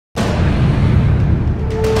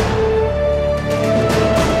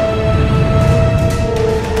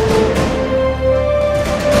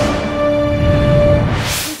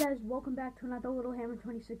another Little Hammer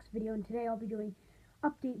 26 video, and today I'll be doing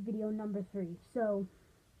update video number 3. So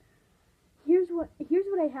here's what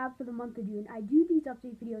I have for the month of June. I do these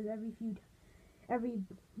update videos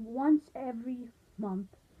once every month,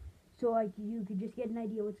 so you could just get an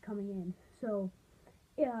idea what's coming in. So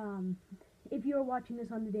if you're watching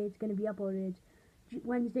this on the day it's going to be uploaded, it's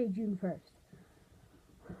Wednesday, June 1st.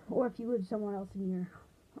 Or if you live somewhere else and you're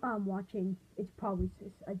watching, it's probably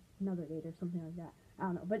another date or something like that. I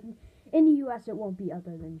don't know, but in the U.S. it won't be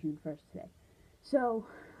other than June 1st today. So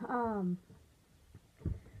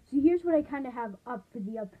here's what I kind of have up for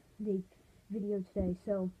the update video today.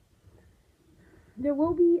 So there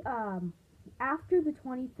will be after the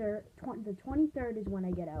 23rd. The 23rd is when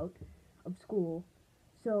I get out of school,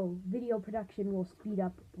 so video production will speed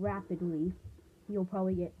up rapidly. You'll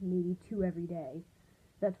probably get maybe 2 every day.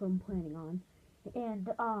 That's what I'm planning on. And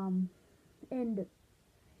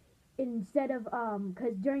instead of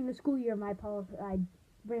because during the school year my policy I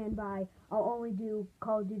ran by, I'll only do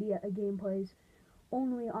Call of Duty gameplays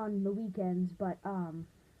only on the weekends, but now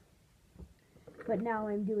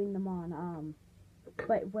I'm doing them on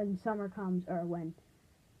but when summer comes, or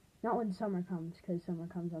not when summer comes, because summer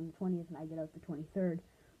comes on the 20th and I get out the 23rd,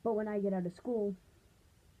 but when I get out of school,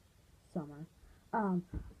 summer, I'm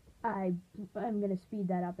gonna speed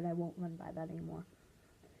that up and I won't run by that anymore.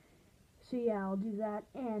 So yeah, I'll do that.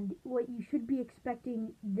 And what you should be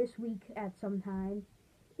expecting this week at some time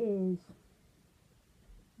is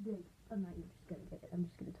I'm not just gonna get it. I'm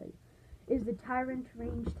just gonna tell you. Is the Tyrant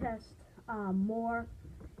range test, more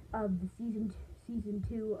of the season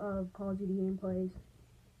 2 of Call of Duty gameplays,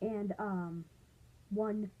 and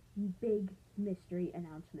one big mystery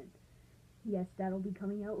announcement. Yes, that'll be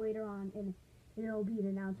coming out later on, and it'll be an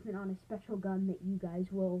announcement on a special gun that you guys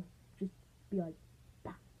will just be like,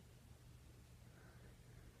 bah.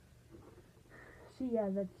 So yeah,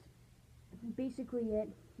 that's basically it.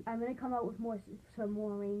 I'm gonna come out with some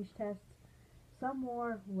more range tests, some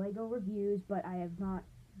more Lego reviews, but I have not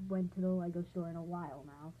went to the Lego store in a while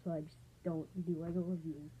now, so I just don't do Lego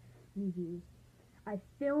reviews. I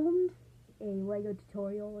filmed a Lego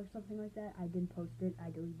tutorial or something like that. I didn't post it. I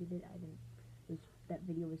deleted it. That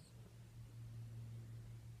video was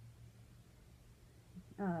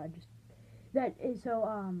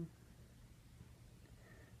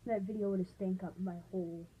that video would have stank up my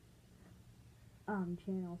whole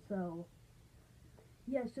channel. So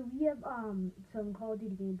yeah, so we have some Call of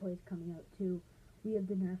Duty gameplays coming out too. We have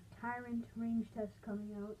the Nerf Tyrant range test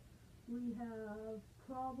coming out. We have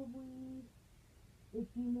probably a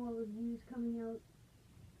few more reviews coming out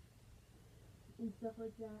and stuff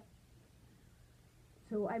like that.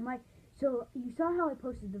 So you saw how I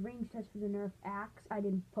posted the range test for the Nerf Axe. I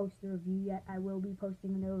didn't post the review yet. I will be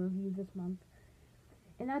posting another review this month.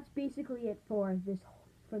 And that's basically it for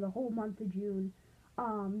the whole month of June.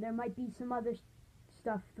 There might be some other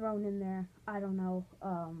stuff thrown in there. I don't know.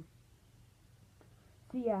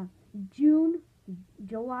 So yeah, June,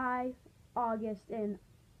 July, August, and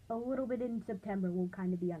a little bit in September will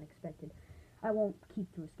kind of be unexpected. I won't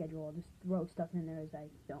keep to a schedule. I'll just throw stuff in there as I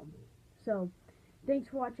film. So thanks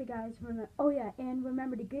for watching, guys. Oh yeah, and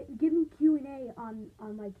remember to give me Q&A on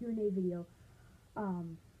my Q&A video.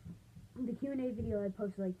 The Q&A video I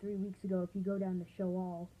posted like 3 weeks ago. If you go down to Show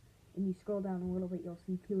All and you scroll down a little bit, you'll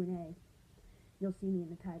see Q&A. You'll see me in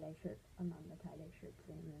the tie-dye shirt. I'm not in the tie-dye shirt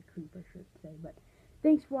today. I'm in a creeper shirt today. But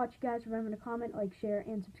thanks for watching, guys. Remember to comment, like, share,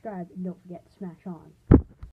 and subscribe. And don't forget to smash on.